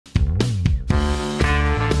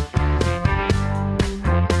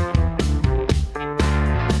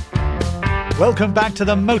Welcome back to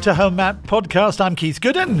the Motorhome Matt podcast. I'm Keith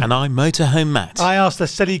Gooden. And I'm Motorhome Matt. I ask the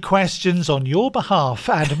silly questions on your behalf,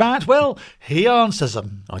 and Matt, well, he answers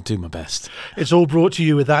them. I do my best. It's all brought to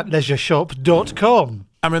you with thatleisureshop.com.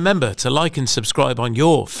 And remember to like and subscribe on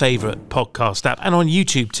your favourite podcast app and on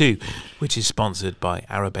YouTube too, which is sponsored by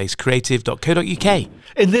arrowbasecreative.co.uk.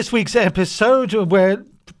 In this week's episode, we're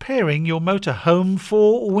preparing your motorhome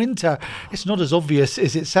for winter. It's not as obvious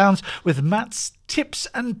as it sounds with Matt's tips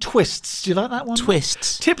and twists. Do you like that one?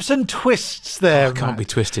 Twists? Tips and twists there, I can't be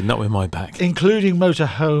twisted, not with my back. Including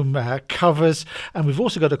motorhome covers. And we've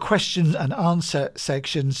also got a questions and answer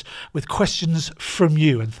sections with questions from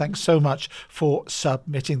you. And thanks so much for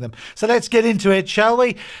submitting them. So let's get into it, shall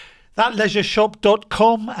we?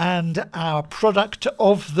 Thatleisureshop.com and our product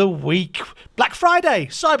of the week. Black Friday,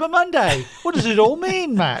 Cyber Monday. What does it all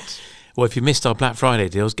mean, Matt? Well, if you missed our Black Friday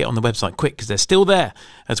deals, get on the website quick because they're still there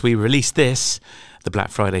as we release this. The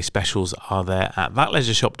Black Friday specials are there at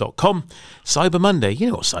thatleisureshop.com. Cyber Monday, you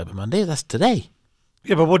know what Cyber Monday is? That's today.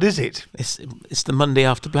 Yeah, but what is it? It's the Monday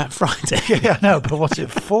after Black Friday. Yeah, I know, but what's it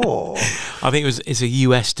for? I think it's a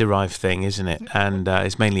US-derived thing, isn't it? And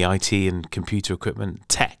it's mainly IT and computer equipment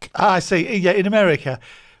tech. I see. Yeah, in America,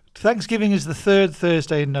 Thanksgiving is the third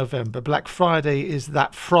Thursday in November. Black Friday is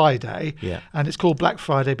that Friday. Yeah. And it's called Black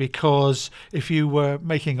Friday because if you were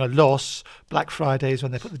making a loss, Black Friday is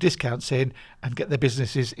when they put the discounts in and get their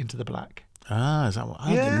businesses into the black. Ah, is that what?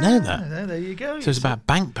 I didn't know that. There you go. So it's about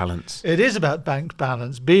bank balance. It is about bank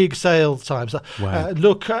balance. Big sale times. Wow.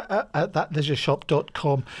 Look at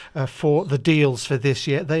thatleisureshop.com for the deals for this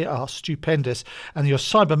year. They are stupendous. And your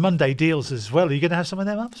Cyber Monday deals as well. Are you going to have some of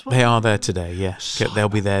them up as well? They are there today, yes. They'll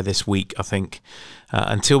be there this week, I think,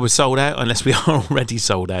 until we're sold out, unless we are already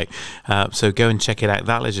sold out. So go and check it out,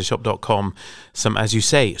 thatleisureshop.com. Some, as you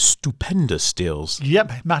say, stupendous deals.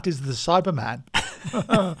 Yep, Matt is the Cyberman.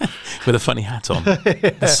 With a funny hat on. The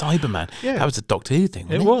Cyberman. Yeah. That was a Doctor Who thing,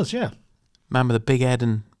 wasn't it? It was, yeah. Man with a big head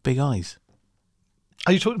and big eyes.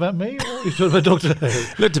 Are you talking about me or are you talking about Doctor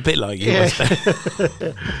Who? Looked a bit like you. Yeah.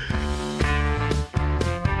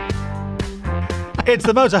 It's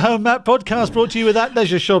the Motorhome Matt podcast brought to you with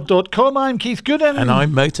thatleisureshop.com. I'm Keith Gooden. And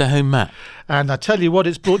I'm Motorhome Matt. And I tell you what,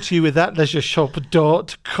 it's brought to you with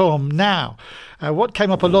thatleisureshop.com. Now, what came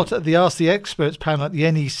up a lot at the Ask the Experts panel at the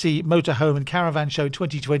NEC Motorhome and Caravan Show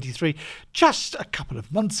 2023 just a couple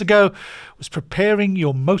of months ago was preparing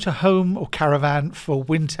your motorhome or caravan for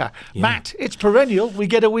winter. Yeah. Matt, it's perennial. We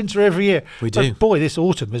get a winter every year. We do. But boy, this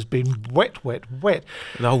autumn has been wet, wet, wet.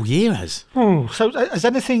 The whole year has. So has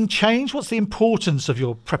anything changed? What's the importance of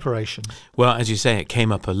your preparation? Well, as you say, it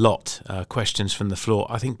came up a lot. Questions from the floor,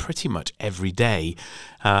 I think pretty much every day.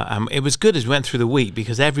 It was good as we went through the week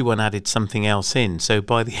because everyone added something else in. So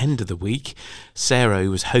by the end of the week, Sarah, who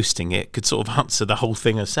was hosting it, could sort of answer the whole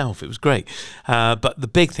thing herself. It was great. But the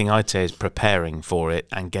big thing I'd say is preparing for it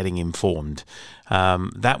and getting informed.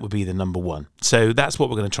 That would be the number one. So that's what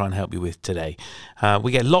we're going to try and help you with today.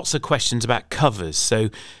 We get lots of questions about covers. So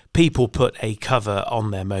people put a cover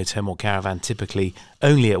on their motorhome or caravan typically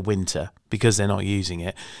only at winter because they're not using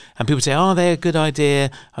it. And people say, are they a good idea?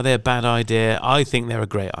 Are they a bad idea? I think they're a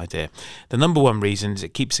great idea. The number one reason is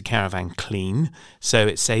it keeps the caravan clean. So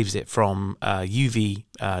it saves it from UV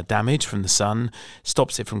damage from the sun,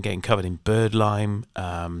 stops it from getting covered in birdlime,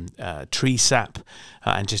 tree sap,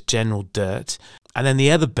 and just general dirt. And then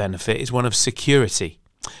the other benefit is one of security.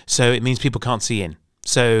 So it means people can't see in.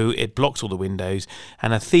 So it blocks all the windows,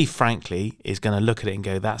 and a thief, frankly, is going to look at it and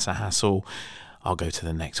go, that's a hassle. I'll go to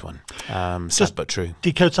the next one. Sad but true.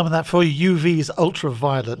 Decode some of that for you. UV is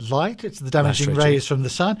ultraviolet light. It's the damaging rays from the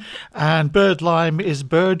sun. And birdlime is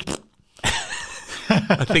bird...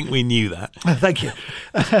 I think we knew that. Thank you.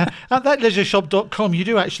 At thatleisureshop.com, you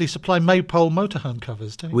do actually supply Maypole motorhome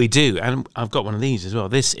covers, don't you? We do, and I've got one of these as well.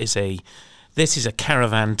 This is a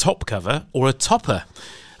caravan top cover or a topper.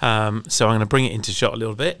 So I'm going to bring it into shot a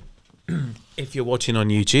little bit. If you're watching on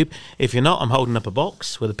YouTube. If you're not, I'm holding up a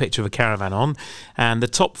box with a picture of a caravan on, and the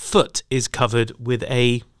top foot is covered with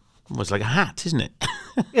it's like a hat, isn't it?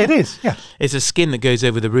 It is, yeah. It's a skin that goes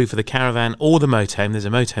over the roof of the caravan or the motorhome. There's a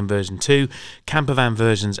motorhome version too, campervan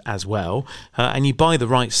versions as well, and you buy the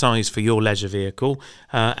right size for your leisure vehicle,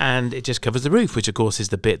 and it just covers the roof, which of course is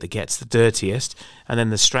the bit that gets the dirtiest, and then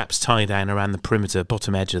the straps tie down around the perimeter,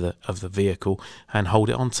 bottom edge of the vehicle, and hold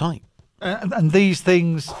it on tight. And these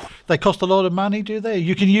things, they cost a lot of money, do they?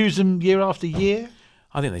 You can use them year after year?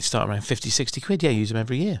 I think they start around 50, 60 quid. Yeah, use them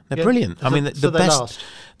every year. They're brilliant. So, I mean, so the they best. Last.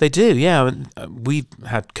 They do, yeah. We've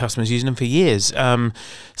had customers using them for years.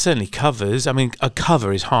 Certainly covers. I mean, a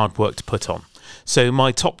cover is hard work to put on. So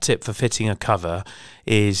my top tip for fitting a cover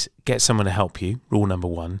is get someone to help you, rule number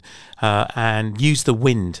one, and use the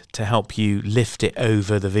wind to help you lift it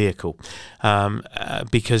over the vehicle.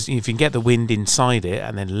 Because if you can get the wind inside it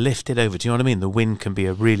and then lift it over, do you know what I mean? The wind can be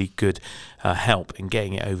a really good help in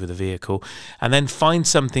getting it over the vehicle. And then find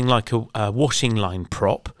something like a washing line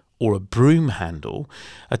prop or a broom handle,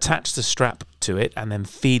 attach the strap to it and then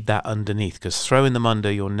feed that underneath, because throwing them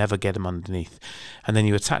under, you'll never get them underneath. And then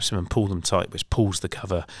you attach them and pull them tight, which pulls the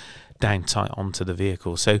cover down tight onto the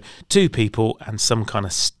vehicle. So 2 people and some kind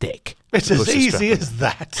of stick. It's as easy as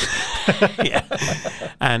that. Yeah.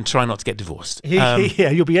 And try not to get divorced. Yeah,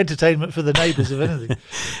 you'll be entertainment for the neighbours, if anything.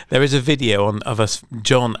 There is a video of us,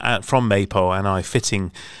 John from Maypole and I,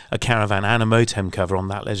 fitting a caravan and a motorhome cover on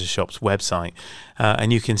That Leisure Shop's website.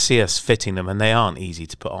 And you can see us fitting them, and they aren't easy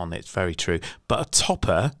to put on, it's very true. But a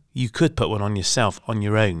topper, you could put one on yourself on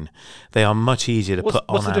your own. They are much easier to put on and off.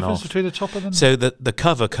 What's the difference between the topper and So the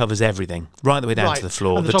cover covers everything, right the way down to the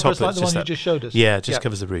floor. And the topper's like the one you just showed us. Yeah, it just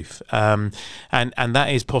covers the roof. And that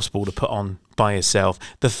is possible to put on by yourself.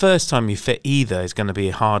 The first time you fit either is going to be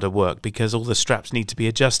harder work because all the straps need to be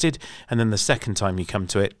adjusted, and then the second time you come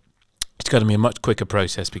to it, it's going to be a much quicker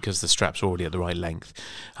process because the straps are already at the right length.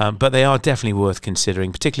 But they are definitely worth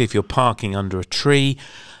considering, particularly if you're parking under a tree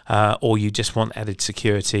or you just want added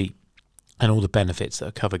security and all the benefits that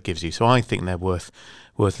a cover gives you. So I think they're worth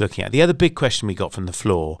looking at. The other big question we got from the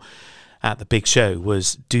floor at the big show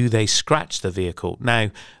was, do they scratch the vehicle?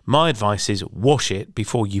 Now, my advice is wash it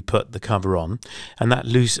before you put the cover on, and that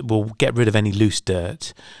will get rid of any loose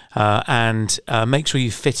dirt, and make sure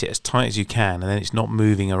you fit it as tight as you can, and then it's not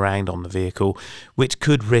moving around on the vehicle, which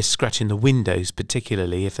could risk scratching the windows,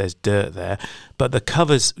 particularly if there's dirt there. But the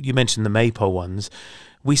covers, you mentioned the Maypole ones,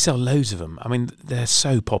 we sell loads of them. I mean, they're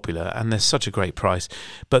so popular and they're such a great price,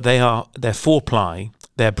 but they're 4-ply,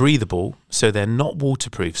 they're breathable, so they're not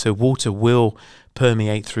waterproof, so water will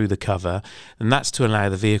permeate through the cover, and that's to allow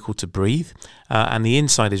the vehicle to breathe, and the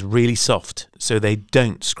inside is really soft, so they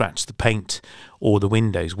don't scratch the paint or the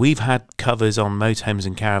windows. We've had covers on motorhomes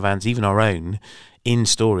and caravans, even our own, in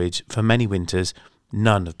storage for many winters.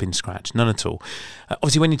 None have been scratched, none at all.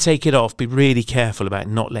 Obviously, when you take it off, be really careful about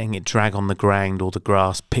not letting it drag on the ground or the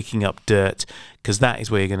grass, picking up dirt, because that is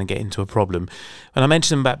where you're going to get into a problem. And I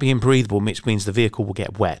mentioned about being breathable, which means the vehicle will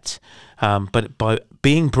get wet. But by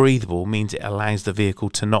being breathable means it allows the vehicle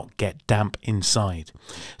to not get damp inside.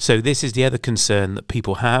 So this is the other concern that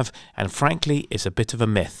people have, and frankly, it's a bit of a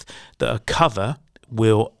myth, that a cover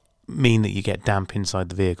will mean that you get damp inside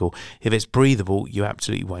the vehicle. If it's breathable, you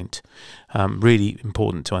absolutely won't. Really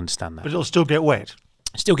important to understand that. But it'll still get wet.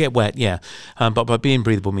 Still get wet, yeah. But by being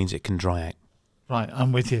breathable means it can dry out. Right,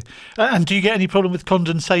 I'm with you. And do you get any problem with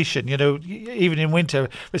condensation? You know, even in winter,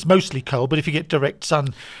 it's mostly cold, but if you get direct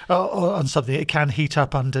sun on something, it can heat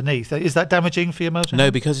up underneath. Is that damaging for your motor?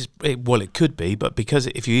 No, because it could be, but because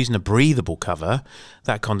if you're using a breathable cover,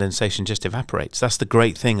 that condensation just evaporates. That's the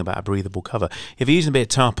great thing about a breathable cover. If you're using a bit of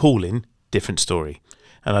tarpaulin, different story.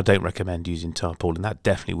 And I don't recommend using tarpaulin. That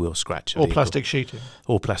definitely will scratch a vehicle. Plastic sheeting.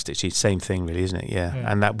 Or plastic sheet, same thing really, isn't it? Yeah.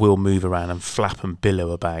 And that will move around and flap and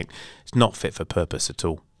billow about. It's not fit for purpose at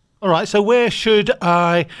all. All right, so where should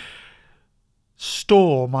I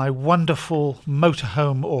store my wonderful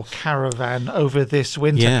motorhome or caravan over this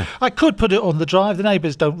winter? Yeah. I could put it on the drive. The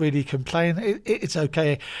neighbours don't really complain. It's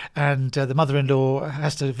okay. And the mother-in-law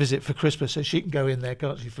has to visit for Christmas, so she can go in there,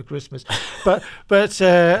 can't she, for Christmas? But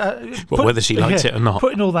whether she likes it or not.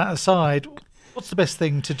 Putting all that aside, what's the best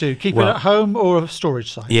thing to do? Keep it at home or a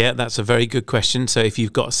storage site? Yeah, that's a very good question. So if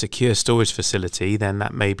you've got a secure storage facility, then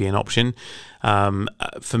that may be an option.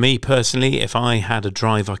 For me personally, if I had a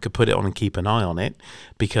drive, I could put it on and keep an eye on it,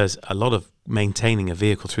 because a lot of maintaining a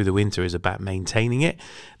vehicle through the winter is about maintaining it.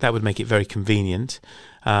 That would make it very convenient.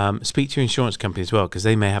 Speak to your insurance company as well, because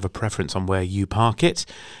they may have a preference on where you park it.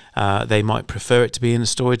 They might prefer it to be in a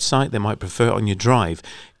storage site. They might prefer it on your drive.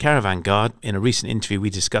 Caravan Guard, in a recent interview,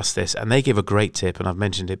 we discussed this, and they give a great tip, and I've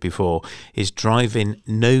mentioned it before, is drive in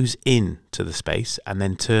nose in to the space and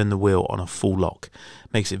then turn the wheel on a full lock.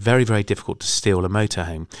 Makes it very, very difficult to steal a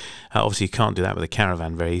motorhome. Obviously, you can't do that with a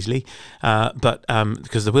caravan very easily, but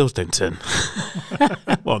because the wheels don't turn.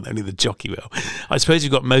 Well, only the jockey will. I suppose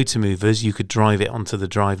you've got motor movers, you could drive it onto the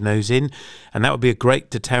drive nose in, and that would be a great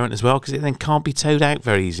deterrent as well, because it then can't be towed out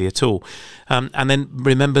very easily at all. And then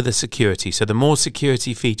remember the security. So the more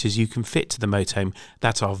security features you can fit to the motorhome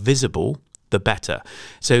that are visible, the better.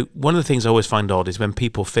 So one of the things I always find odd is when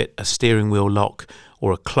people fit a steering wheel lock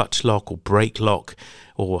or a clutch lock or brake lock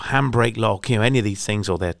or handbrake lock, you know, any of these things,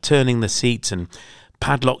 or they're turning the seats and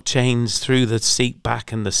padlock chains through the seat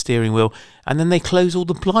back and the steering wheel, and then they close all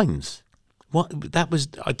the blinds. What that was,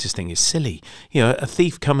 I just think it's silly. You know, a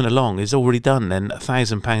thief coming along has already done then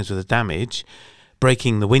 £1,000 worth of damage,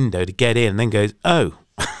 breaking the window to get in, and then goes, oh,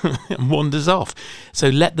 and wanders off. So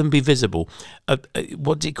let them be visible.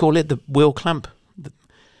 What do you call it? The wheel clamp?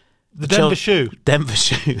 The Denver shoe. Denver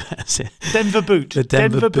shoe, that's it. Denver boot. The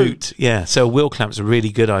Denver boot. Yeah, so a wheel clamp's a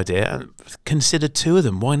really good idea. Consider 2 of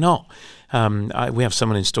them, why not? We have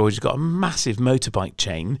someone in storage who's got a massive motorbike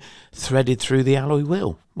chain threaded through the alloy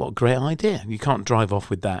wheel. What a great idea. You can't drive off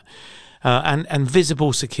with that. And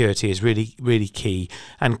visible security is really, really key.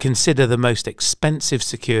 And consider the most expensive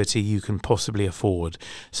security you can possibly afford.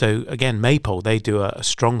 So again, Maypole, they do a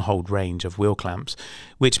stronghold range of wheel clamps,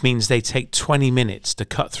 which means they take 20 minutes to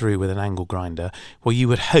cut through with an angle grinder. Well, you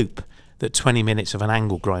would hope that 20 minutes of an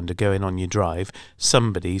angle grinder going on your drive,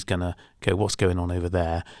 somebody's going to go, what's going on over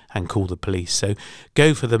there, and call the police. So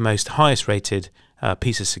go for the most highest rated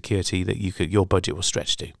piece of security that your budget will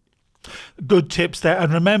stretch to. Good tips there.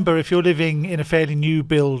 And remember, if you're living in a fairly new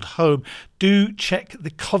build home, do check the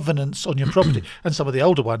covenants on your property and some of the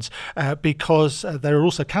older ones, because there are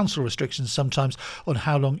also council restrictions sometimes on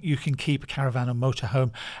how long you can keep a caravan or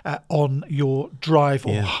motorhome on your drive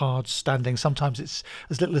or hard standing. Sometimes it's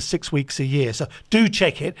as little as 6 weeks a year. So do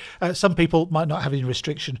check it. Some people might not have any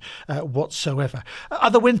restriction whatsoever.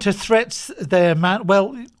 Other winter threats there, Matt?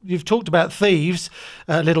 Well, you've talked about thieves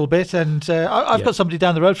a little bit, and I've got somebody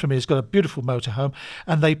down the road from me who's got a beautiful motorhome,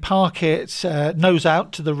 and they park it nose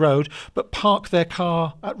out to the road, but park their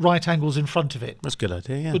car at right angles in front of it. That's a good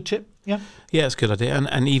idea, yeah. Good tip, yeah. Yeah, it's a good idea.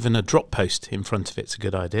 And even a drop post in front of it's a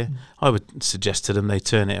good idea. I would suggest to them they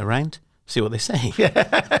turn it around, see what they say.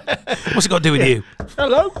 What's it got to do with you?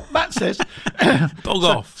 Hello, Matt says. Bog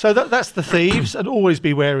off. So that's the thieves, and always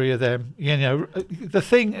be wary of them. You know, the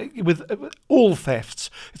thing with all thefts,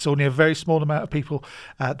 it's only a very small amount of people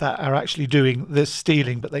that are actually doing this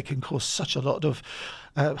stealing, but they can cause such a lot of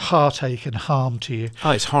heartache and harm to you.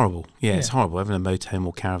 Oh, it's horrible. Yeah, it's horrible having a motorhome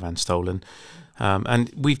or caravan stolen.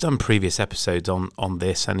 And we've done previous episodes on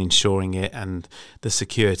this and insuring it and the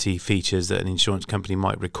security features that an insurance company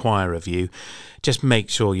might require of you. Just make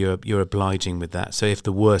sure you're obliging with that. So if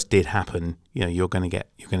the worst did happen, you know, you're going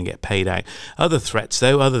to get paid out. Other threats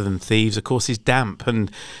though, other than thieves, of course, is damp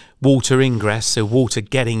and water ingress. So water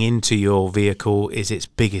getting into your vehicle is its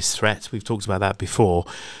biggest threat. We've talked about that before.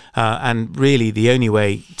 And really the only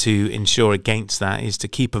way to ensure against that is to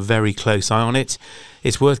keep a very close eye on it.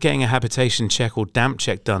 It's worth getting a habitation check or damp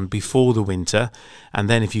check done before the winter, and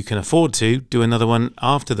then if you can afford to, do another one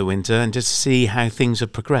after the winter and just see how things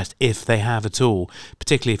have progressed, if they have at all,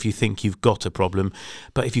 particularly if you think you've got a problem.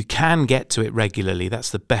 But if you can get to it regularly, that's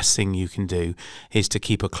the best thing you can do, is to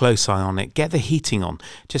keep a close eye on it. Get the heating on.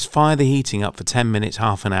 Just fire the heating up for 10 minutes,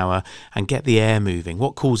 half an hour, and get the air moving.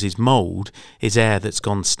 What causes mould is air that's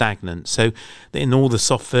gone stagnant. So in all the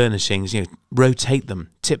soft furnishings, you know, rotate them,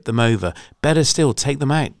 tip them over. Better still, take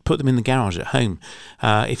them out, put them in the garage at home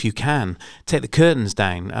if you can. Take the curtains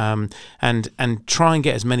down and try and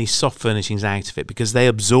get as many soft furnishings out of it, because they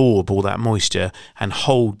absorb all that moisture and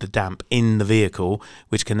hold the damp in the vehicle,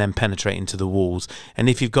 which can then penetrate into the walls. And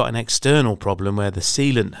if you've got an external problem where the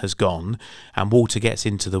sealant has gone and water gets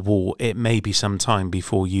into the wall, it may be some time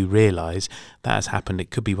before you realise that has happened.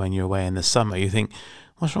 It could be when you're away in the summer. You think,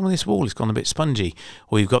 what's wrong with this wall? It's gone a bit spongy.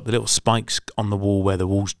 Or you've got the little spikes on the wall where the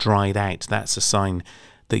wall's dried out. That's a sign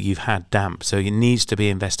that you've had damp. So it needs to be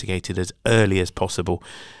investigated as early as possible.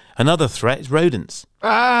 Another threat is rodents.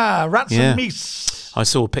 Rats and mice. I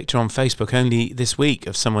saw a picture on Facebook only this week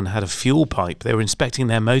of someone had a fuel pipe. They were inspecting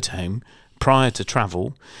their motorhome prior to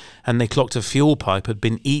travel, and they clocked a fuel pipe had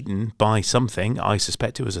been eaten by something. I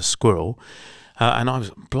suspect it was a squirrel. And I was,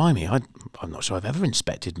 blimey, I'm not sure I've ever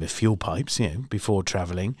inspected my fuel pipes, you know, before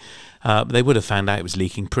travelling. They would have found out it was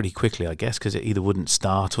leaking pretty quickly, I guess, because it either wouldn't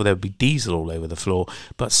start or there would be diesel all over the floor.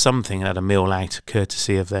 But something had a mill out,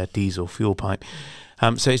 courtesy of their diesel fuel pipe.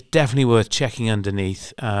 So it's definitely worth checking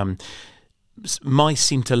underneath. Mice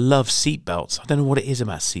seem to love seatbelts. I don't know what it is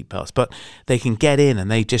about seatbelts, but they can get in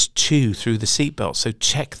and they just chew through the seatbelt. So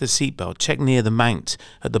check the seatbelt, check near the mount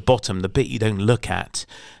at the bottom, the bit you don't look at,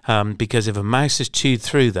 because if a mouse has chewed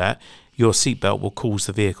through that, your seatbelt will cause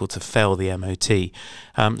the vehicle to fail the MOT.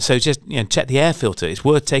 So just check the air filter. It's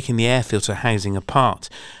worth taking the air filter housing apart.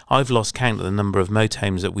 I've lost count of the number of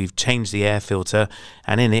motorhomes that we've changed the air filter,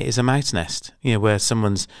 and in it is a mouse nest. Where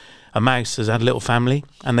a mouse has had a little family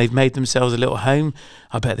and they've made themselves a little home.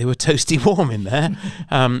 I bet they were toasty warm in there.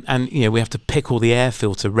 And we have to pick all the air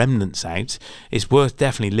filter remnants out. It's worth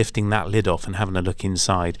definitely lifting that lid off and having a look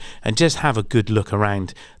inside, and just have a good look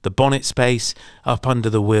around the bonnet space, up under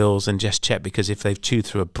the wheels, and just check, because if they've chewed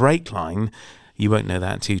through a brake line, you won't know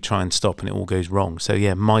that until you try and stop and it all goes wrong. So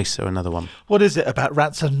yeah, mice are another one. What is it about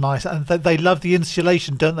rats and mice? And they love the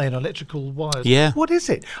insulation, don't they, in electrical wires? Yeah. What is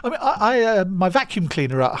it? I mean, I my vacuum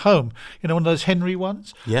cleaner at home, one of those Henry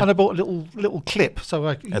ones. Yeah. And I bought a little clip.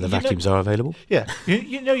 So The vacuums are available. Yeah.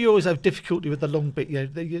 You always have difficulty with the long bit,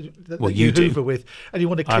 that you do. hoover with, and you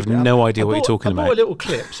want to clip I have it up. no idea what you're talking about. I bought a little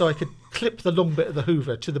clip so I could clip the long bit of the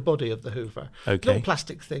hoover to the body of the hoover. Okay. Little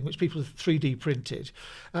plastic thing which people have 3D printed.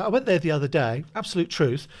 I went there the other day, absolute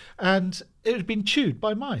truth, and it had been chewed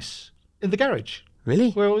by mice in the garage.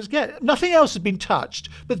 Really? Where I was getting nothing else had been touched,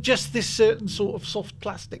 but just this certain sort of soft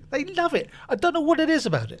plastic. They love it. I don't know what it is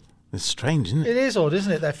about it. It's strange, isn't it? It is odd, isn't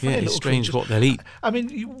it? They're funny Yeah, it's little strange creatures. what they'll eat. I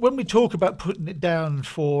mean, when we talk about putting it down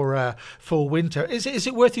for winter, is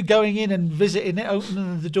it worth you going in and visiting it,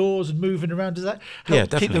 opening the doors and moving around? Does that help keep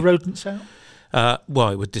definitely. the rodents out? Well,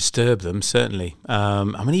 it would disturb them, certainly. I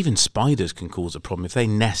mean, even spiders can cause a problem. If they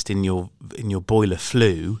nest in your boiler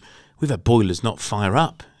flue, we've had boilers not fire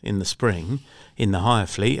up in the spring in the hire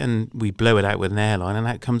fleet, and we blow it out with an airline, and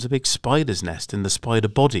out comes a big spider's nest in the spider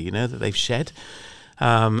body, that they've shed.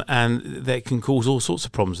 And that can cause all sorts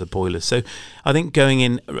of problems with boilers. So I think going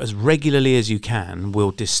in as regularly as you can will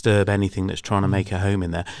disturb anything that's trying to make a home in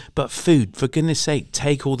there. But food, for goodness sake,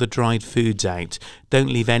 take all the dried foods out. Don't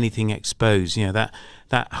leave anything exposed.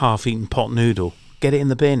 That half-eaten pot noodle, get it in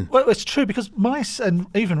the bin. Well, it's true, because mice and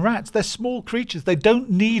even rats, they're small creatures. They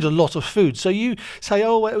don't need a lot of food. So you say,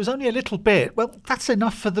 oh, well, it was only a little bit. Well, that's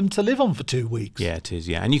enough for them to live on for 2 weeks. Yeah, it is,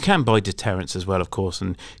 yeah. And you can buy deterrents as well, of course,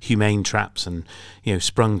 and humane traps and,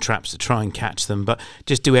 sprung traps to try and catch them. But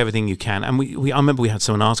just do everything you can. And I remember we had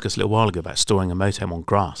someone ask us a little while ago about storing a motorhome on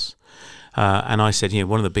grass. And I said,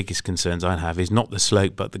 one of the biggest concerns I have is not the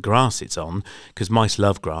slope, but the grass it's on, because mice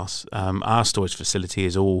love grass. Our storage facility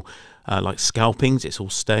is all like scalpings. It's all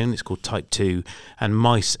stone. It's called Type 2. And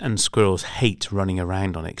mice and squirrels hate running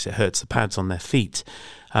around on it because it hurts the pads on their feet.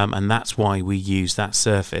 And that's why we use that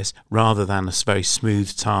surface rather than a very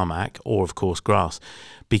smooth tarmac or, of course, grass,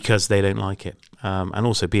 because they don't like it. And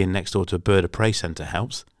also being next door to a bird of prey centre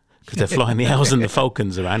helps, because they're flying the owls and the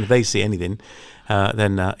falcons around. If they see anything,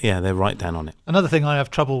 then they're right down on it. Another thing I have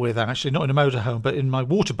trouble with, actually, not in a motorhome, but in my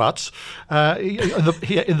water butts, in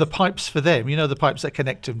the pipes for them, the pipes that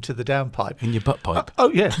connect them to the downpipe. In your butt pipe?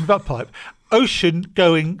 Butt pipe.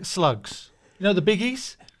 Ocean-going slugs. The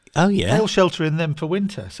biggies? Oh, yeah. They'll shelter in them for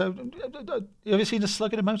winter. So, you ever seen a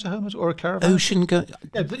slug in a motorhome or a caravan? Ocean-going?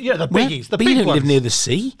 Yeah, the biggies. The but big you don't ones. live near the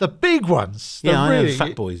sea? The big ones. Yeah, I know,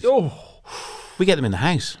 fat boys. Oh. We get them in the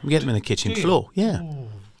house. We get them in the kitchen floor. Yeah. Oh.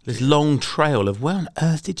 This long trail of where on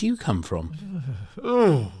earth did you come from?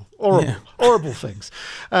 Oh, horrible, horrible things.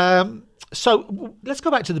 So let's go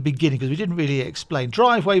back to the beginning, because we didn't really explain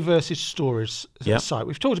driveway versus storage site.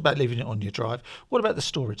 We've talked about leaving it on your drive. What about the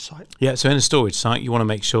storage site? Yeah, so in a storage site, you want to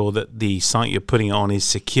make sure that the site you're putting it on is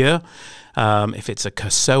secure. If it's a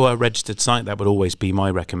CASOA registered site, that would always be my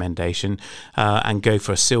recommendation, and go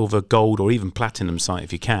for a silver, gold, or even platinum site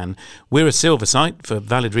if you can. We're a silver site for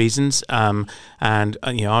valid reasons, and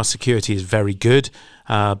our security is very good.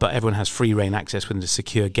 But everyone has free reign access with a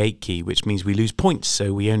secure gate key, which means we lose points,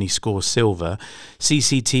 so we only score silver.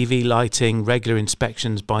 CCTV lighting, regular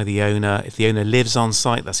inspections by the owner. If the owner lives on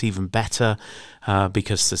site, that's even better,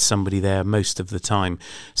 because there's somebody there most of the time.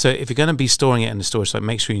 So if you're going to be storing it in the storage site,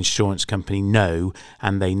 make sure your insurance company know,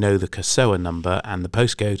 and they know the CASOA number and the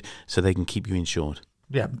postcode, so they can keep you insured.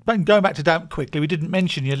 Yeah, but going back to damp quickly, we didn't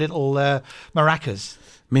mention your little maracas.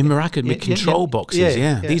 Control boxes,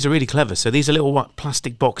 yeah. These are really clever. So these are little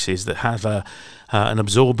plastic boxes that have an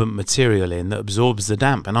absorbent material in that absorbs the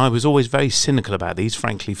damp. And I was always very cynical about these,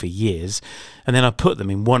 frankly, for years. And then I put them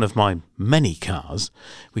in one of my many cars,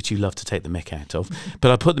 which you love to take the mick out of.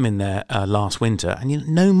 But I put them in there last winter, and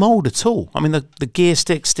no mould at all. I mean, the gear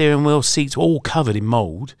stick, steering wheel, seats, all covered in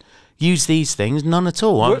mould. Use these things, none at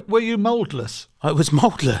all. Were you mouldless? I was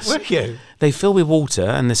mouldless. Were you? They fill with water,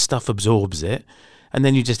 and this stuff absorbs it. And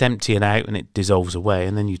then you just empty it out and it dissolves away,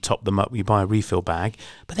 and then you top them up, you buy a refill bag.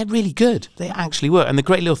 But they're really good. They actually work. And the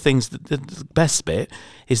great little things, the best bit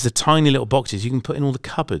is the tiny little boxes you can put in all the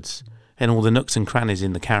cupboards and all the nooks and crannies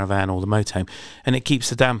in the caravan or the motorhome, and it keeps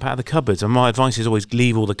the damp out of the cupboards. And my advice is always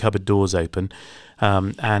leave all the cupboard doors open,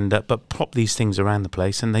 But pop these things around the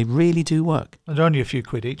place, and they really do work. And they're only a few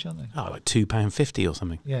quid each, aren't they? Oh, like £2.50 or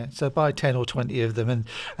something. Yeah, so buy 10 or 20 of them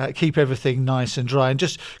and keep everything nice and dry. And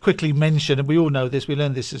just quickly mention, and we all know this, we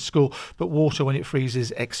learned this at school, but water when it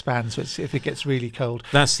freezes expands. So if it gets really cold.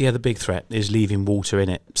 That's the other big threat, is leaving water in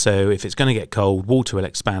it. So if it's going to get cold, water will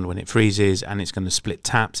expand when it freezes, and it's going to split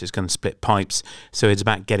taps, it's going to split pipes. So it's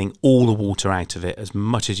about getting all the water out of it as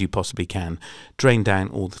much as you possibly can. Drain down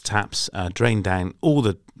all the taps, drain down all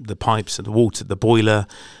the pipes, the water, the boiler,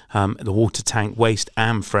 the water tank, waste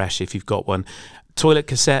and fresh if you've got one. Toilet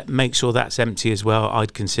cassette, make sure that's empty as well.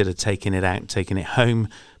 I'd consider taking it out, taking it home,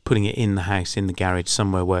 putting it in the house, in the garage,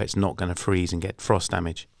 somewhere where it's not going to freeze and get frost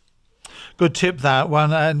damage. Good tip, that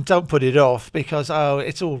one. And don't put it off, because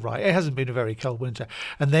it's all right, it hasn't been a very cold winter,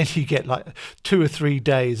 and then you get like 2 or 3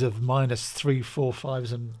 days of -3, 4,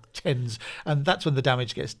 5s and 10s, and that's when the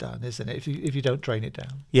damage gets done, isn't it, if you don't drain it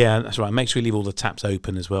down. Yeah, that's right. Make sure you leave all the taps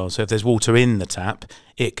open as well, so if there's water in the tap,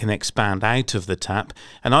 it can expand out of the tap.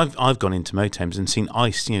 And I've gone into motorhomes and seen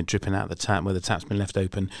ice, dripping out of the tap where the tap's been left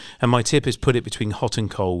open. And my tip is put it between hot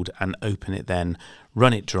and cold and open it then,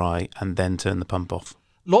 run it dry, and then turn the pump off.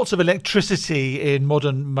 Lots of electricity in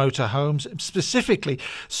modern motorhomes, specifically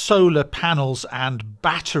solar panels and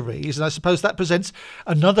batteries. And I suppose that presents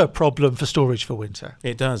another problem for storage for winter.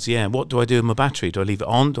 It does, yeah. What do I do with my battery? Do I leave it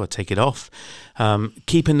on? Do I take it off?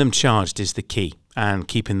 Keeping them charged is the key, and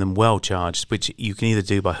keeping them well charged, which you can either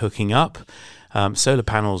do by hooking up. Solar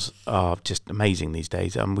panels are just amazing these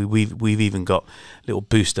days. We've even got little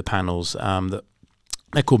booster panels that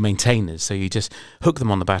they're called maintainers. So you just hook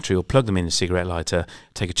them on the battery or plug them in a cigarette lighter,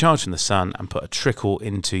 take a charge from the sun and put a trickle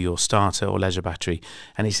into your starter or leisure battery.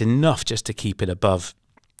 And it's enough just to keep it above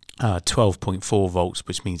 12.4 volts,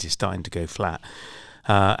 which means it's starting to go flat.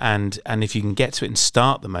 And if you can get to it and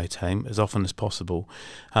start the motorhome as often as possible.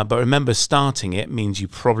 But remember, starting it means you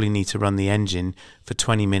probably need to run the engine for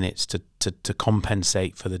 20 minutes to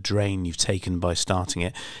compensate for the drain you've taken by starting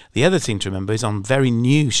it. The other thing to remember is on very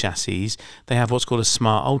new chassis, they have what's called a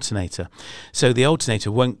smart alternator. So the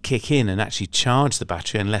alternator won't kick in and actually charge the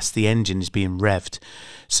battery unless the engine is being revved.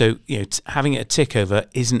 So having it a tick over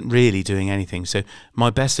isn't really doing anything. So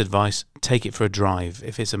my best advice, take it for a drive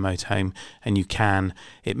if it's a motorhome and you can.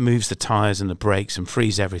 It moves the tyres and the brakes and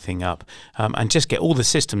frees everything up, and just get all the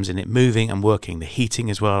systems in it moving and working, the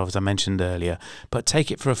heating as well, as I mentioned earlier. But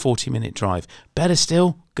take it for a 40-minute drive. Better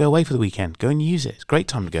still, go away for the weekend. Go and use it. It's a great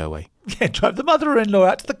time to go away. Yeah, drive the mother-in-law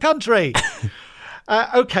out to the country.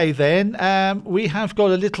 Okay, then, we have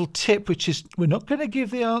got a little tip, which is we're not going to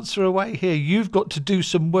give the answer away here. You've got to do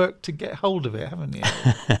some work to get hold of it, haven't you?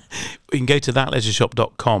 You can go to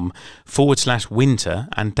thatleisureshop.com/winter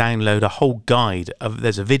and download a whole guide.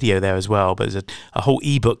 There's a video there as well, but there's a whole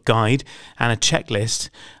ebook guide and a checklist,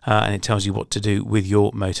 and it tells you what to do with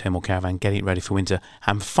your motorhome or caravan, getting it ready for winter,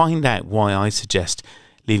 and find out why I suggest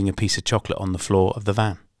leaving a piece of chocolate on the floor of the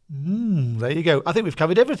van. There you go. I think we've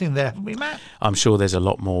covered everything there, haven't we, Matt? I'm sure there's a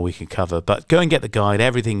lot more we could cover, but go and get the guide.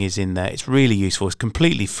 Everything is in there. It's really useful. It's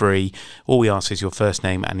completely free. All we ask is your first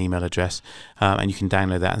name and email address, and you can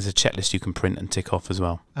download that. There's a checklist you can print and tick off as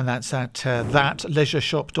well. And that's at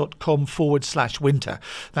thatleisureshop.com/winter.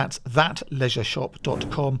 That's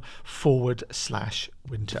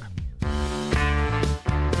thatleisureshop.com/winter.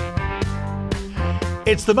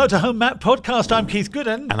 It's the Motorhome Matt podcast. I'm Keith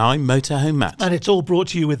Gooden. And I'm Motorhome Matt. And it's all brought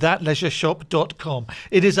to you with thatleisureshop.com.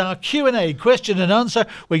 It is our Q&A, question and answer,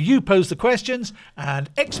 where you pose the questions and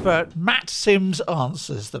expert Matt Sims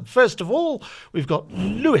answers them. First of all, we've got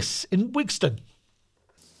Lewis in Wigston.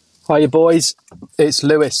 Hiya, boys. It's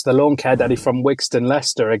Lewis, the lawn care daddy from Wigston,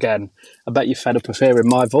 Leicester again. I bet you're fed up of hearing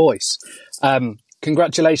my voice.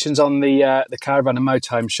 Congratulations on the Caravan and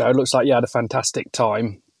Motorhome show. Looks like you had a fantastic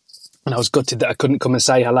time. And I was gutted that I couldn't come and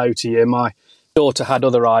say hello to you. My daughter had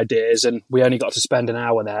other ideas and we only got to spend an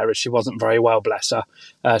hour there as she wasn't very well, bless her.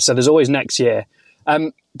 So there's always next year.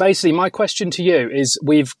 Basically, my question to you is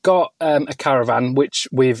we've got a caravan, which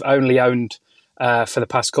we've only owned for the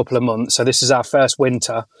past couple of months. So this is our first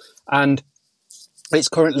winter and it's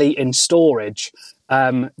currently in storage.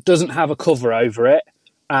 Doesn't have a cover over it.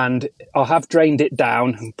 And I have drained it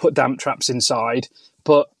down and put damp traps inside.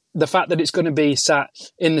 But the fact that it's going to be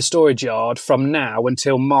sat in the storage yard from now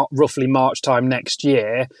until roughly March time next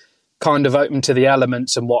year, kind of open to the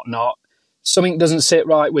elements and whatnot, something doesn't sit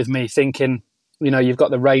right with me thinking, you've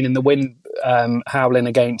got the rain and the wind howling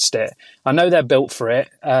against it. I know they're built for it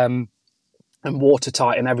and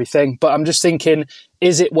watertight and everything, but I'm just thinking,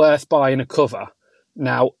 is it worth buying a cover?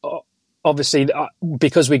 Now, obviously,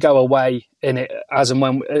 because we go away in it as and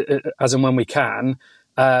when we can,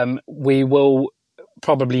 we will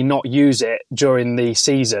probably not use it during the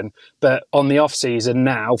season, but on the off season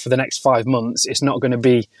now for the next 5 months, it's not going to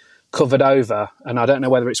be covered over, and I don't know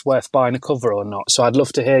whether it's worth buying a cover or not. So I'd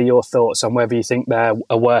love to hear your thoughts on whether you think they're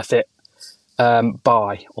a worth it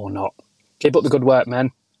buy or not. Keep up the good work,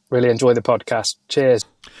 men. Really enjoy the podcast. Cheers.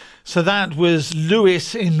 So that was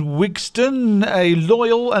Lewis in Wigston, a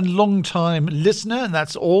loyal and long-time listener, and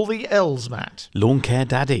that's all the L's, Matt. Lawn Care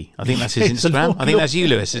Daddy. I think that's his Instagram. I think that's you,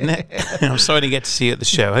 Lewis, isn't it? I'm sorry to get to see you at the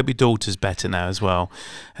show. I hope your daughter's better now as well.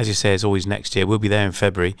 As you say, it's always next year. We'll be there in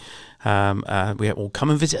February. We'll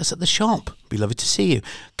come and visit us at the shop. Be lovely to see you.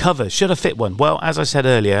 Covers, should I fit one? Well, as I said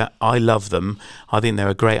earlier, I love them. I think they're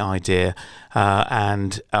a great idea,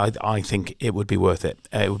 and I think it would be worth it.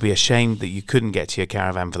 It would be a shame that you couldn't get to your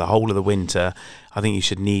caravan for the whole of the winter. I think you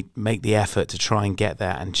should make the effort to try and get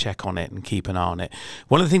there and check on it and keep an eye on it.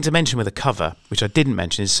 One of the things to mention with a cover, which I didn't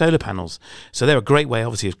mention, is solar panels. So they're a great way,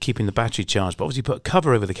 obviously, of keeping the battery charged. But obviously, put a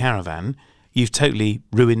cover over the caravan, you've totally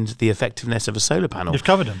ruined the effectiveness of a solar panel. You've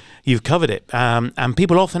covered them. You've covered it. And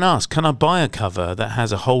people often ask, can I buy a cover that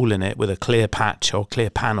has a hole in it with a clear patch or clear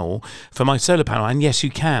panel for my solar panel? And yes, you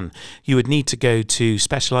can. You would need to go to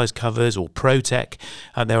Specialized Covers or ProTech.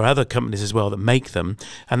 There are other companies as well that make them,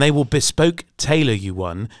 and they will bespoke tailor you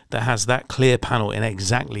one that has that clear panel in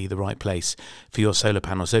exactly the right place for your solar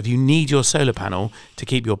panel. So if you need your solar panel to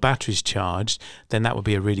keep your batteries charged, then that would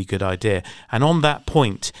be a really good idea. And on that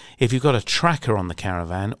point, if you've got a tracker on the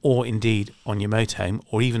caravan, or indeed on your motorhome,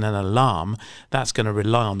 or even an alarm, that's going to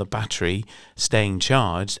rely on the battery staying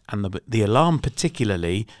charged, and the alarm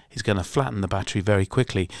particularly is going to flatten the battery very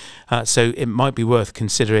quickly. So it might be worth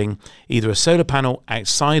considering either a solar panel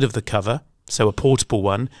outside of the cover, so a portable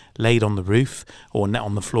one laid on the roof or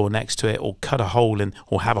on the floor next to it, or cut a hole in,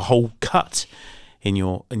 or have a hole cut in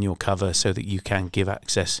your cover so that you can give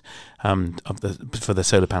access for the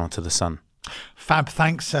solar panel to the sun. Fab,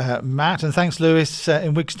 thanks Matt, and thanks Lewis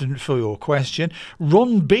in Wigston for your question.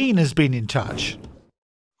 Ron Bean has been in touch.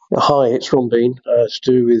 Hi, it's Ron Bean. It's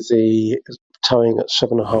to do with the towing at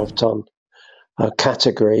 7.5 tonne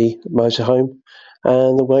category motorhome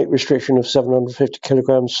and the weight restriction of 750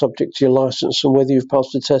 kilograms subject to your licence and whether you've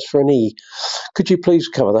passed the test for an E. Could you please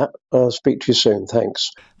cover that? I'll speak to you soon.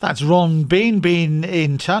 Thanks. That's Ron Bean being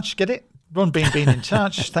in touch. Get it? Ron Bean being in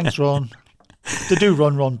touch. Thanks, Ron. To do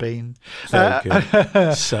Ron Bean. Very good.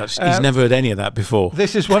 He's never heard any of that before.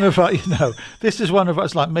 This is one of our, this is one of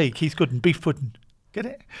us like me, Keith Gooden, beef pudding. Get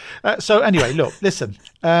it? So anyway, look, listen.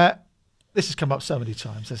 This has come up so many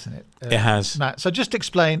times, hasn't it? It has. Matt, so just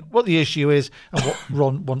explain what the issue is and what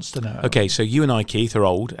Ron wants to know. Okay, so you and I, Keith, are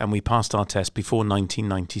old, and we passed our test before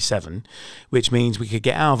 1997, which means we could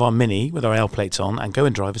get out of our Mini with our L plates on and go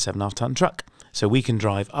and drive a 7.5 tonne truck. So we can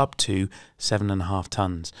drive up to 7.5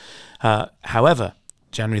 tonnes. However,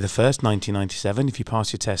 January the 1st, 1997, if you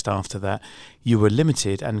pass your test after that, you were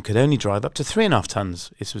limited and could only drive up to 3.5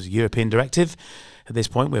 tonnes. This was a European directive. At this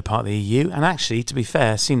point, we're part of the EU, and actually, to be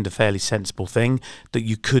fair, seemed a fairly sensible thing that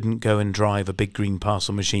you couldn't go and drive a big green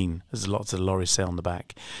parcel machine, as lots of lorries say on the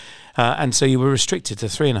back. And so you were restricted to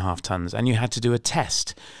 3.5 tonnes, and you had to do a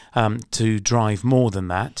test to drive more than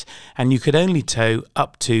that, and you could only tow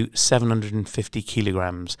up to 750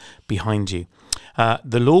 kilograms behind you.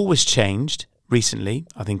 The law was changed recently,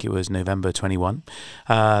 I think it was November 21,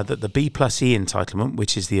 that the B plus E entitlement,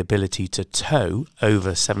 which is the ability to tow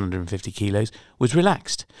over 750 kilos, was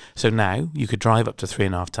relaxed. So now you could drive up to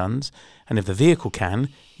 3.5 tonnes, and if the vehicle can,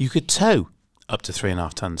 you could tow up to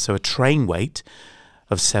 3.5 tonnes. So a train weight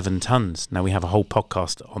of 7 tonnes. Now we have a whole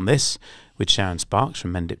podcast on this with Sharon Sparks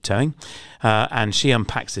from Mendip Towing, and she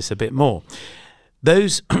unpacks this a bit more.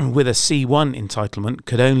 Those with a C1 entitlement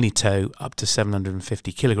could only tow up to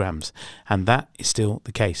 750 kilograms, and that is still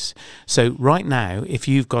the case. So right now, if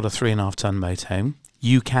you've got a 3.5 tonne motorhome,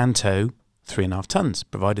 you can tow 3.5 tonnes,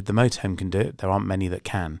 provided the motorhome can do it. There aren't many that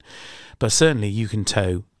can, but certainly you can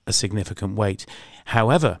tow a significant weight.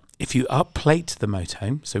 However, if you upplate the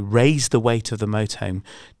motorhome, so raise the weight of the motorhome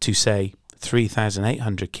to say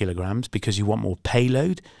 3,800 kilograms because you want more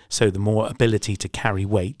payload, so the more ability to carry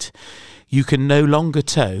weight, you can no longer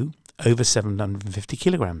tow over 750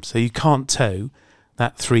 kilograms. So you can't tow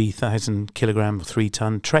that 3,000 kilogram or 3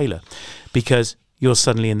 tonne trailer because you're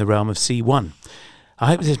suddenly in the realm of C1. I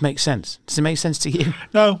hope this makes sense. Does it make sense to you?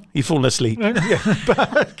 No. You've fallen asleep.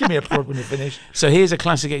 Give me a prod when you finish. So here's a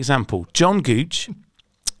classic example. John Gooch,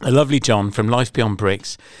 a lovely John from Life Beyond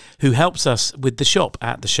Bricks, who helps us with the shop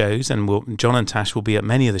at the shows, and John and Tash will be at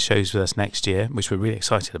many of the shows with us next year, which we're really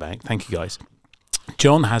excited about. Thank you, guys.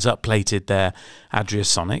 John has upplated their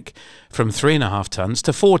Adriasonic from 3.5 tons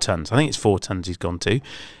to 4 tons. I think it's 4 tons he's gone to.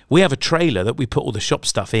 We have a trailer that we put all the shop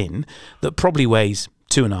stuff in that probably weighs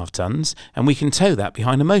 2.5 tons, and we can tow that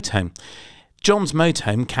behind a motorhome. John's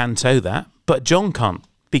motorhome can tow that, but John can't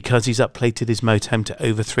because he's upplated his motorhome to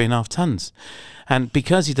over 3.5 tons. And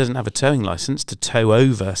because he doesn't have a towing licence to tow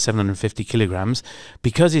over 750 kilograms,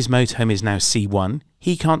 because his motorhome is now C1,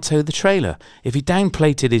 he can't tow the trailer. If he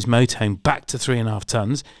downplated his motorhome back to 3.5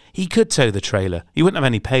 tons, he could tow the trailer. He wouldn't have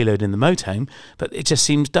any payload in the motorhome, but it just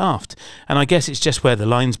seems daft. And I guess it's just where the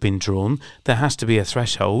line's been drawn. There has to be a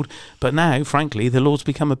threshold. But now, frankly, the Lord's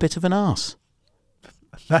become a bit of an arse.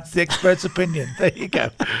 That's the expert's opinion. There you go.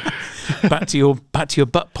 Back to your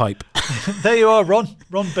butt pipe. There you are, Ron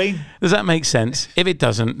Bean. Does that make sense? If it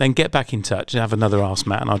doesn't, then get back in touch and have another Ask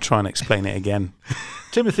Matt, and I'll try and explain it again.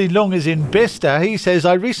 Timothy Long is in Bicester. He says,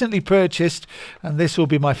 I recently purchased, and this will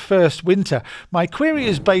be my first winter. My query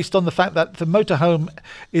is based on the fact that the motorhome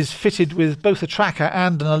is fitted with both a tracker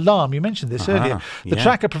and an alarm. You mentioned this earlier. The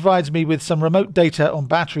tracker provides me with some remote data on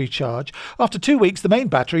battery charge. After 2 weeks, the main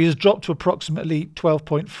battery has dropped to approximately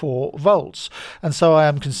 12.4 volts. And so I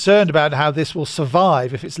am concerned about how this will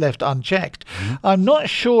survive if it's left unchecked. I'm not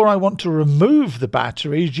sure I want to remove the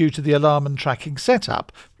battery due to the alarm and tracking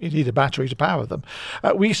setup. You need a battery to power them.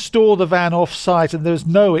 We store the van off-site and there's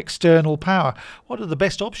no external power. What are the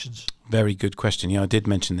best options? Very good question. Yeah, I did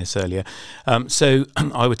mention this earlier. So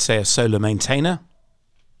I would say a solar maintainer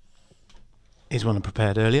is one I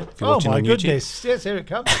prepared earlier. If you're watching on YouTube. Goodness. Yes, here it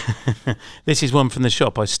comes. This is one from the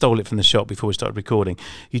shop. I stole it from the shop before we started recording.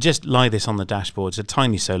 You just lie this on the dashboard. It's a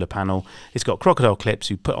tiny solar panel. It's got crocodile clips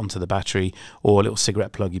you put onto the battery, or a little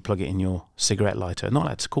cigarette plug. You plug it in your cigarette lighter. Not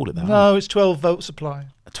allowed to call it that. No, it's 12-volt supply.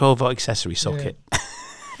 A 12-volt accessory socket.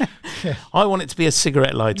 Yeah. I want it to be a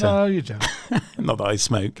cigarette lighter. No, you don't. Not that I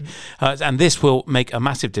smoke. And this will make a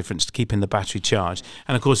massive difference to keeping the battery charged.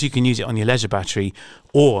 And of course, you can use it on your leisure battery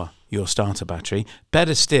or your starter battery.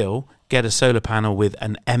 Better still, get a solar panel with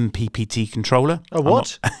an MPPT controller. A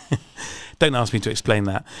what? Don't ask me to explain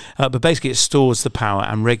that. But basically, it stores the power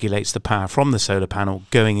and regulates the power from the solar panel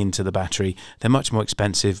going into the battery. They're much more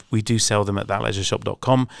expensive. We do sell them at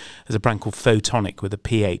thatleisureshop.com. There's a brand called Photonic with a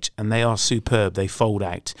PH, and they are superb. They fold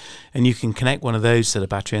out. And you can connect one of those to the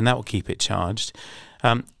battery, and that will keep it charged.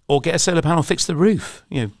 Or get a solar panel fixed to the roof.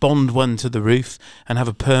 You know, bond one to the roof and have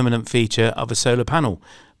a permanent feature of a solar panel.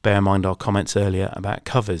 Bear in mind our comments earlier about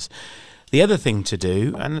covers. The other thing to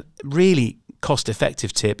do, and really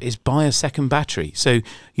cost-effective tip, is buy a second battery. So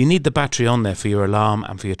you need the battery on there for your alarm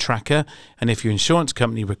and for your tracker. And if your insurance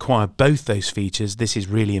company require both those features, this is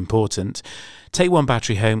really important. Take one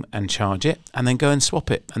battery home and charge it, and then go and swap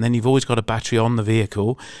it. And then you've always got a battery on the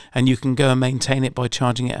vehicle, and you can go and maintain it by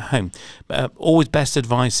charging it at home. But always best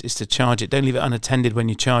advice is to charge it. Don't leave it unattended when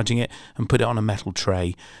you're charging it, and put it on a metal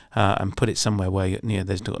tray and put it somewhere where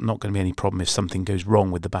there's not going to be any problem if something goes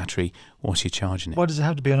wrong with the battery whilst you're charging it. Why does it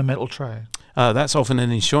have to be on a metal tray? That's often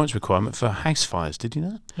an insurance requirement for house fires. Did you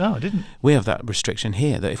know that? No, I didn't. We have that restriction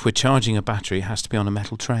here, that if we're charging a battery, it has to be on a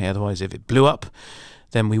metal tray. Otherwise, if it blew up,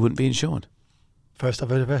 then we wouldn't be insured. First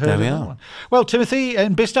I've ever heard of that one. Well, Timothy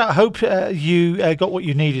and Bicester, I hope you got what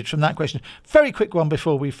you needed from that question. Very quick one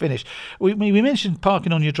before we finish. We mentioned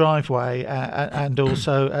parking on your driveway and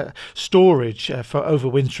also storage for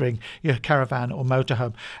overwintering your caravan or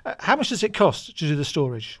motorhome. How much does it cost to do the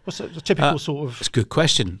storage? What's the typical sort of... It's a good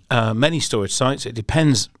question. Many storage sites, it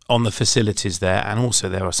depends on the facilities there, and also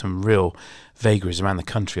there are some real vagaries around the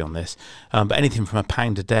country on this, but anything from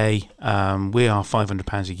 £1 a day. We are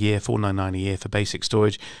 £500 a year, £499 a year for basic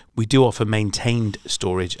storage. We do offer maintained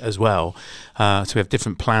storage as well, so we have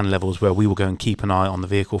different plan levels where we will go and keep an eye on the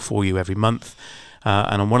vehicle for you every month,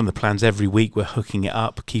 and on one of the plans every week we're hooking it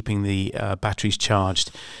up, keeping the batteries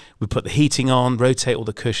charged. We put the heating on, rotate all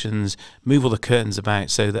the cushions, move all the curtains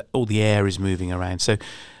about so that all the air is moving around. So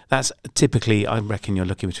that's typically, I reckon you're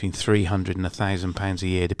looking between £300 and £1,000 a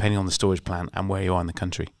year, depending on the storage plan and where you are in the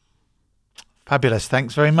country. Fabulous.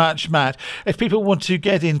 Thanks very much, Matt. If people want to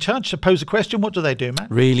get in touch to pose a question, what do they do,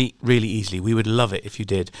 Matt? Really, really easily. We would love it if you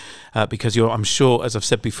did, because I'm sure, as I've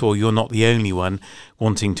said before, you're not the only one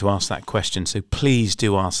wanting to ask that question. So please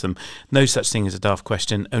do ask them. No such thing as a daft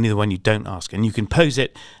question, only the one you don't ask. And you can pose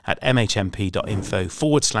it at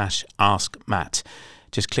mhmp.info/ask Matt.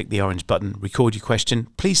 Just click the orange button, record your question.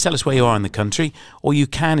 Please tell us where you are in the country, or you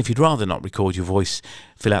can, if you'd rather not record your voice,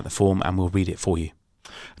 fill out the form and we'll read it for you.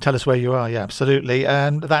 Tell us where you are. Yeah, absolutely.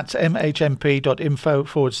 And that's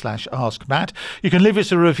mhmp.info/Ask Matt. You can leave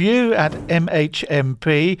us a review at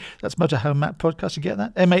mhmp. That's Motorhome Matt podcast. You get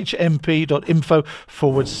that?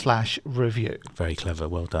 mhmp.info/review. Very clever.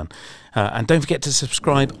 Well done. And don't forget to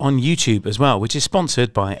subscribe on YouTube as well, which is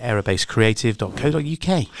sponsored by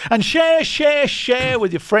aerobasecreative.co.uk. And share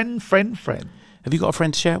with your friend. Have you got a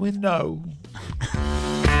friend to share it with? No.